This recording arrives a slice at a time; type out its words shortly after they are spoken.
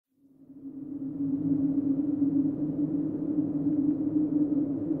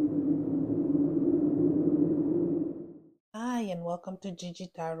welcome to Gigi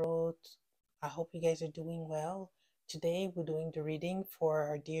Tarot. I hope you guys are doing well. Today we're doing the reading for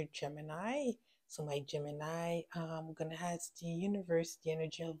our dear Gemini. So my Gemini, we're gonna ask the universe, the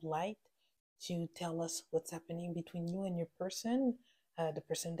energy of light, to tell us what's happening between you and your person, the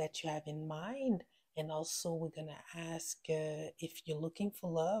person that you have in mind. And also we're gonna ask if you're looking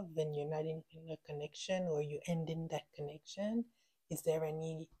for love and you're not in a connection or you're ending that connection. Is there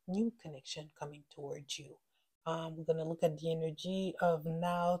any new connection coming towards you? We're going to look at the energy of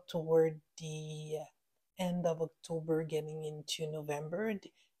now toward the end of October, getting into November.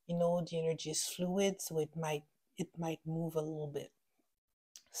 You know, the energy is fluid, so it might move a little bit.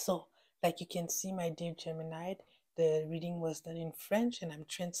 So, like you can see, my dear Gemini, the reading was done in French and I'm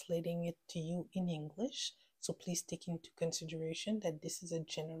translating it to you in English. So please take into consideration that this is a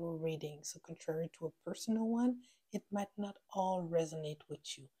general reading. So contrary to a personal one, it might not all resonate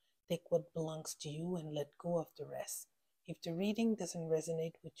with you. Take what belongs to you and let go of the rest. If the reading doesn't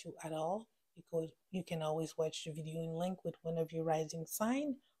resonate with you at all, you can always watch the video in link with one of your rising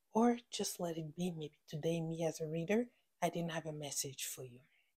sign, or just let it be. Maybe today, me as a reader, I didn't have a message for you.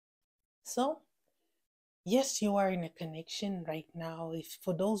 So, yes, you are in a connection right now. If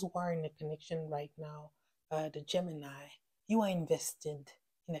for those who are in a connection right now, the Gemini, you are invested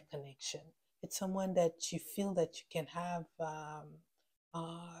in a connection. It's someone that you feel that you can have a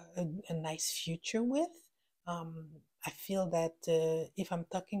nice future with. Um, I feel that if I'm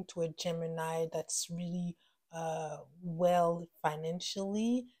talking to a Gemini that's really well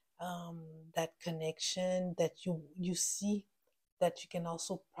financially, um, that connection that you see that you can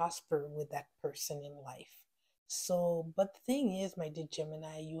also prosper with that person in life. So, but the thing is, my dear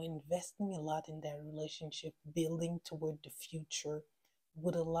Gemini, you're investing a lot in that relationship, building toward the future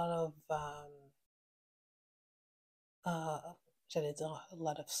with a lot of uh a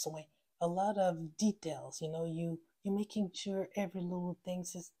lot of soin, a lot of details. You know, you're making sure every little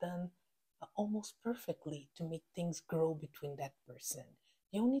things is done almost perfectly to make things grow between that person.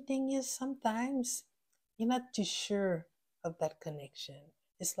 The only thing is sometimes you're not too sure of that connection.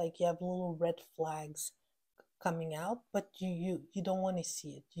 It's like you have little red flags coming out, but you don't want to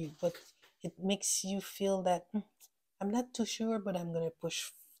see it. But it makes you feel that I'm not too sure, but I'm gonna push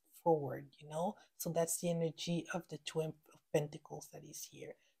forward. So that's the energy of the Two of Pentacles that is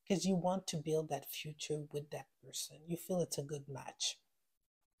here, because you want to build that future with that person. You feel it's a good match.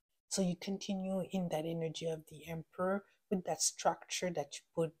 So you continue in that energy of the Emperor with that structure that you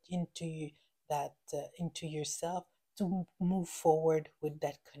put into yourself to move forward with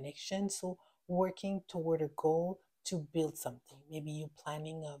that connection. So working toward a goal to build something. Maybe you're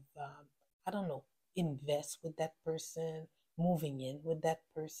planning of I don't know, invest with that person, moving in with that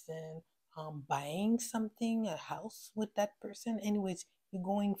person, buying something, a house with that person. Anyways, you're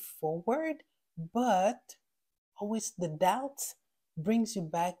going forward, but always the doubts brings you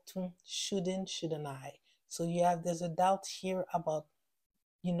back to shouldn't I. So there's a doubt here about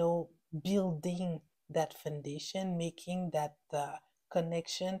you know building that foundation, making that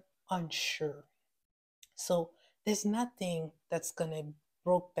connection unsure. So there's nothing that's gonna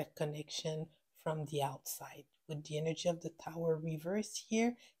broke that connection from the outside. With the energy of the Tower reverse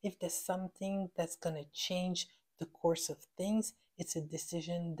here, if there's something that's gonna change the course of things, it's a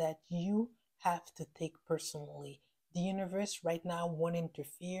decision that you have to take personally. The universe right now won't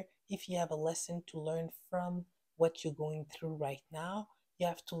interfere. If you have a lesson to learn from what you're going through right now, you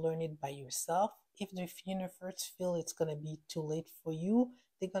have to learn it by yourself. If the universe feel it's gonna be too late for you,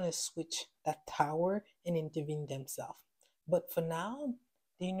 they're going to switch that tower and intervene themselves. But for now,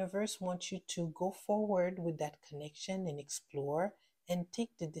 the universe wants you to go forward with that connection and explore and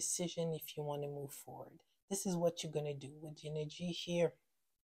take the decision if you want to move forward. This is what you're going to do with the energy here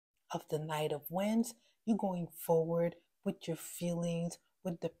of the Knight of Wands. You're going forward with your feelings,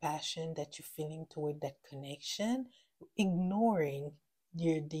 with the passion that you're feeling toward that connection, ignoring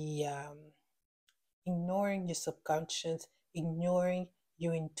your the ignoring your subconscious, ignoring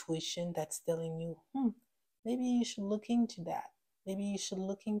your intuition that's telling you, maybe you should look into that. Maybe you should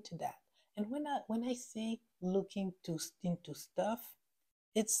look into that. And when I say looking into stuff,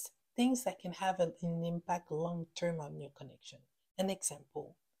 it's things that can have an impact long term on your connection. An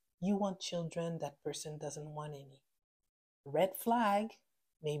example, you want children, that person doesn't want any. Red flag,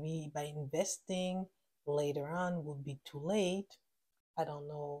 maybe by investing later on will be too late. I don't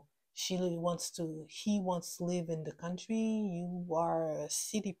know. He wants to live in the country. You are a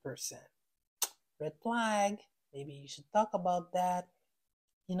city person. Red flag. Maybe you should talk about that.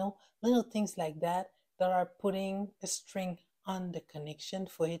 Little things like that are putting a string on the connection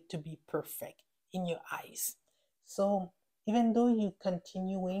for it to be perfect in your eyes. So even though you're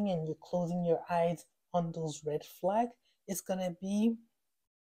continuing and you're closing your eyes on those red flags, It's gonna be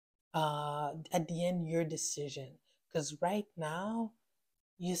at the end your decision, because right now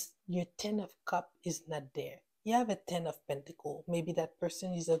your 10 of cup is not there. You have a 10 of pentacle. Maybe that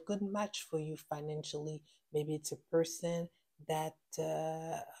person is a good match for you financially. Maybe it's a person that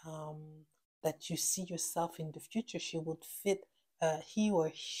that you see yourself in the future. She would fit, he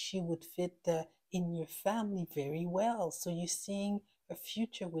or she would fit in your family very well. So you're seeing a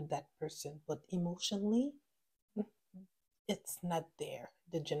future with that person, but emotionally it's not there.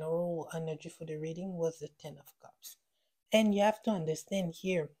 The general energy for the reading was the 10 of cups. And you have to understand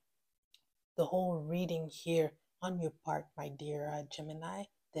here, the whole reading here on your part, my dear Gemini,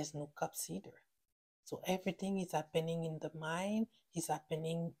 there's no cups either. So everything is happening in the mind, is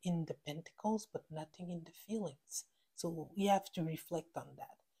happening in the pentacles, but nothing in the feelings. So we have to reflect on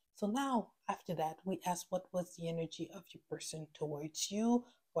that. So now, after that, we ask what was the energy of your person towards you,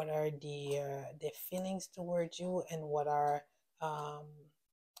 what are the feelings towards you, and what are um,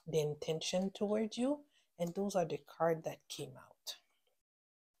 the intention towards you. And those are the card that came out.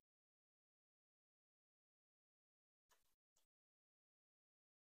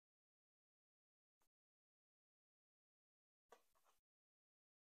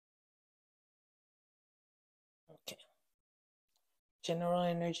 Okay. General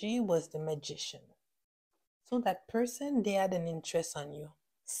energy was the magician. So that person, they had an interest on you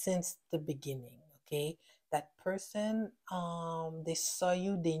since the beginning, okay? That person, they saw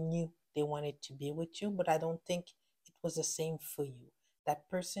you, they knew they wanted to be with you, but I don't think it was the same for you. That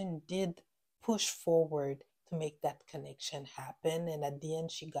person did push forward to make that connection happen, and at the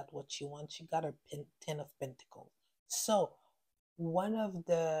end, she got what she wants. She got her 10 of Pentacles. So one of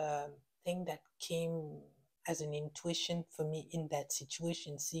the thing that came as an intuition for me in that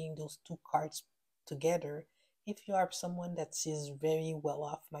situation, seeing those two cards together, if you are someone that is very well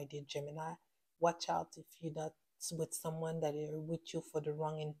off, my dear Gemini, watch out if you're not with someone that are with you for the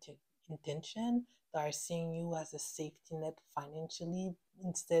wrong intention, that are seeing you as a safety net financially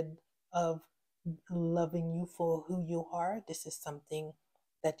instead of loving you for who you are. This is something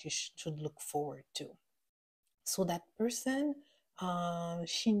that you should look forward to. So that person,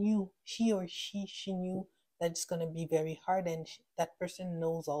 she knew, he or she knew that it's going to be very hard, and that person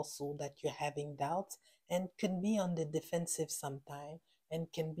knows also that you're having doubts and can be on the defensive sometime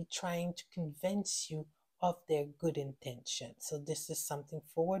and can be trying to convince you of their good intention. So this is something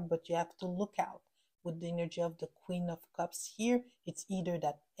forward, but you have to look out. With the energy of the Queen of Cups here, it's either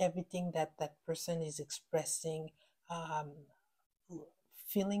that everything that that person is expressing um,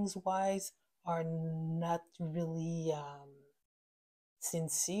 feelings wise are not really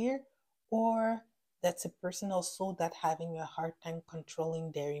sincere, or that's a person also that having a hard time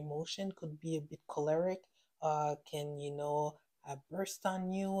controlling their emotion, could be a bit choleric, can burst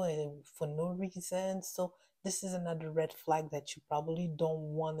on you for no reason. So this is another red flag that you probably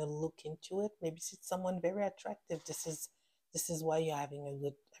don't want to look into it. Maybe it's someone very attractive. This is why you're having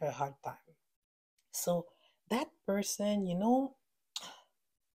a hard time. So that person,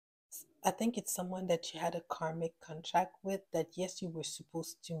 I think it's someone that you had a karmic contract with, that yes, you were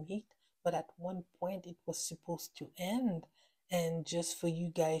supposed to meet, but at one point it was supposed to end and just for you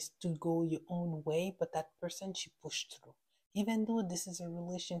guys to go your own way. But that person, she pushed through. Even though this is a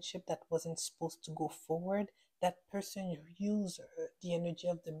relationship that wasn't supposed to go forward, that person used the energy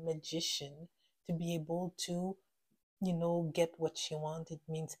of the magician to be able to get what she wants. It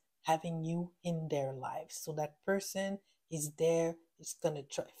means having you in their lives. So that person is there, is gonna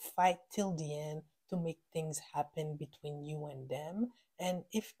try fight till the end to make things happen between you and them. And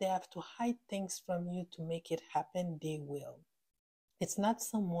if they have to hide things from you to make it happen, they will. It's not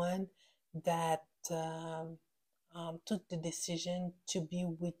someone that took the decision to be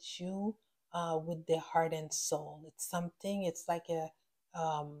with you with their heart and soul. It's something, it's like a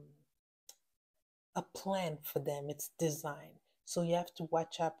plan for them. It's design. So you have to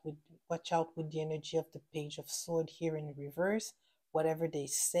watch out with the energy of the Page of Sword here in reverse. Whatever they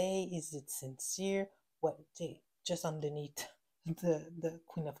say, is it sincere? What they just underneath the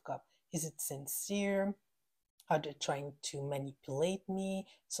Queen of Cup, is it sincere? Are they trying to manipulate me?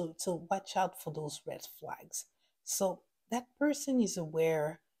 So watch out for those red flags. So that person is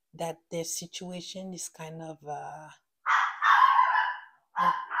aware that their situation is kind of oh,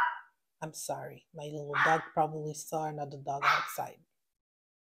 I'm sorry. My little dog probably saw another dog outside.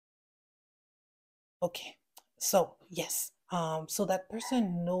 Okay. So yes. So that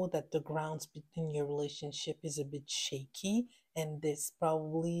person know that the grounds between your relationship is a bit shaky, and this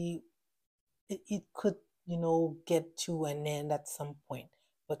probably it could, get to an end at some point.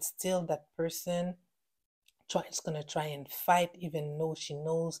 But still that person is gonna try and fight, even though she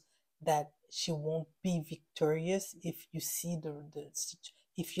knows that she won't be victorious if you see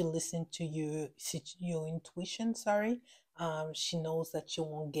if you listen to your intuition. Sorry, she knows that she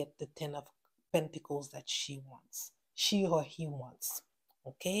won't get the 10 of Pentacles that she or he wants.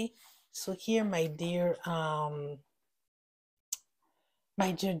 Okay, so here, my dear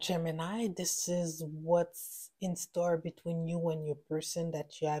Gemini, this is what's in store between you and your person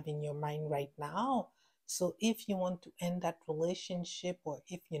that you have in your mind right now. So, if you want to end that relationship, or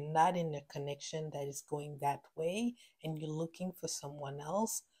if you're not in a connection that is going that way and you're looking for someone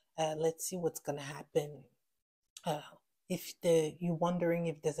else, let's see what's going to happen. Uh, if you're wondering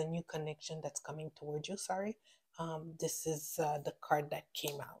if there's a new connection that's coming towards you, sorry, this is the card that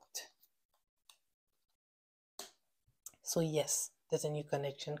came out. So yes, there's a new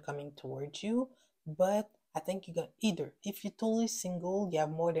connection coming towards you, but I think you got either. If you're totally single, you have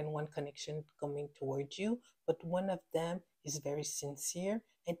more than one connection coming towards you, but one of them is very sincere,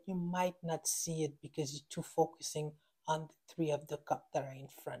 and you might not see it because you're too focusing on the three of the cup that are in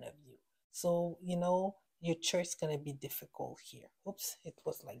front of you. So your choice is gonna be difficult here. Oops, it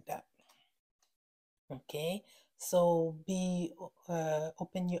was like that. Okay, so be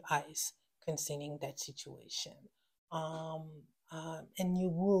open your eyes concerning that situation. um, and you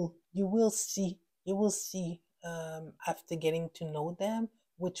will see after getting to know them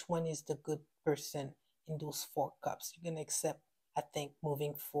which one is the good person in those 4 cups. You're gonna accept, I think,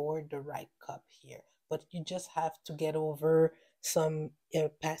 moving forward, the right cup here, but you just have to get over some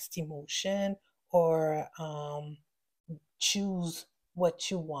past emotion, or choose what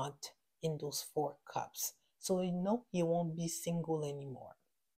you want in those 4 cups, so you won't be single anymore.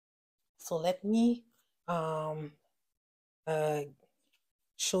 So let me um uh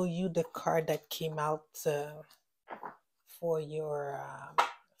show you the card that came out for your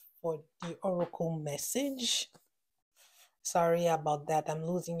for the oracle message. Sorry about that, I'm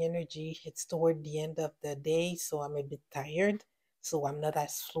losing energy. It's toward the end of the day, so I'm a bit tired, so I'm not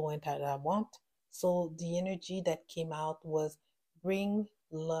as fluent as I want. So the energy that came out was bring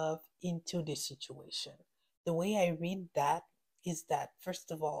love into the situation. The way I read that is that,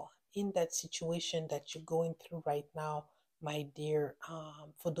 first of all, in that situation that you're going through right now, my dear,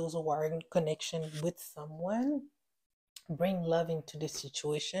 for those who are in connection with someone, bring love into the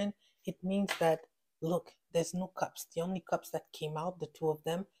situation. It means that, look, there's no cups. The only cups that came out, the 2 of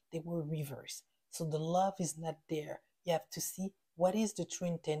them, they were reversed. So the love is not there. You have to see what is the true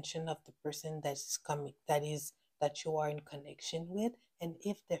intention of the person that's coming, that you are in connection with, and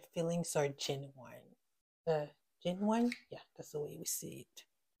if their feelings are genuine. Genuine? Yeah, that's the way we see it.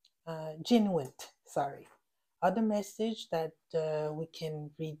 Genuine, sorry. Other message that we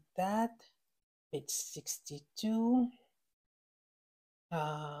can read that, page 62.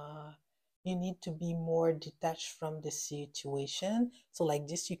 uh, you need to be more detached from the situation. So like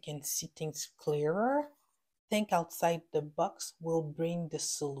this, you can see things clearer. Think outside the box will bring the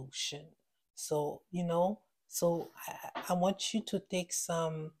solution. So I want you to take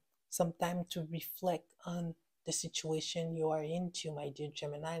some time to reflect on the situation you are into, my dear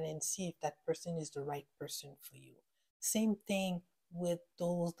Gemini, and see if that person is the right person for you. Same thing with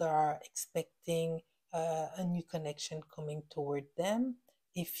those that are expecting a new connection coming toward them.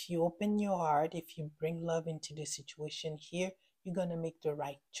 If you open your heart, if you bring love into the situation here, you're gonna make the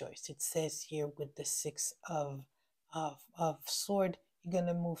right choice. It says here with the 6 of sword, you're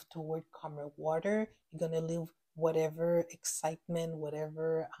gonna move toward calmer water. You're gonna live whatever excitement,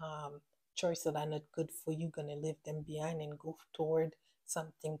 whatever choice that are not good for you, gonna leave them behind and go toward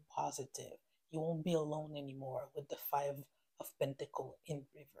something positive. You won't be alone anymore with the 5 of Pentacle in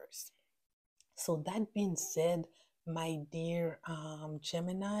reverse. So that being said, my dear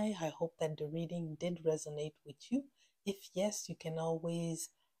Gemini, I hope that the reading did resonate with you. If yes, you can always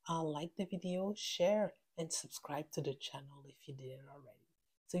like the video, share, and subscribe to the channel if you didn't already.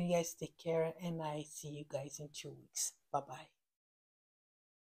 So you guys take care, and I see you guys in 2 weeks. Bye bye.